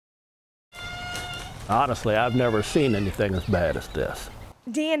Honestly, I've never seen anything as bad as this.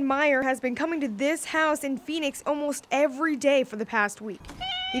 Dan Meyer has been coming to this house in Phoenix almost every day for the past week.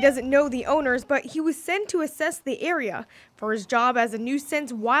 He doesn't know the owners, but he was sent to assess the area for his job as a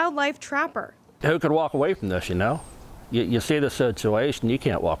nuisance wildlife trapper. Who could walk away from this, you know? You see the situation, you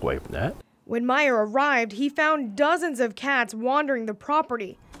can't walk away from that. When Meyer arrived, he found dozens of cats wandering the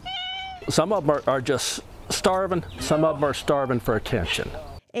property. Some of them are just starving, some of them are starving for attention.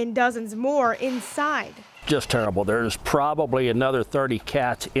 And dozens more inside. Just terrible. There's probably another 30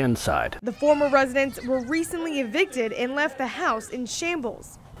 cats inside. The former residents were recently evicted and left the house in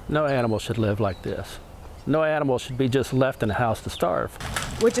shambles. No animal should live like this. No animal should be just left in the house to starve.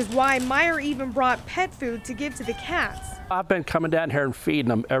 Which is why Meyer even brought pet food to give to the cats. I've been coming down here and feeding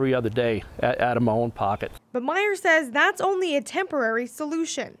them every other day out of my own pocket. But Meyer says that's only a temporary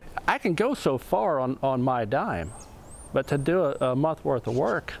solution. I can go so far on my dime, but to do a month worth of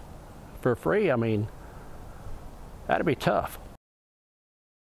work for free, I mean, that'd be tough.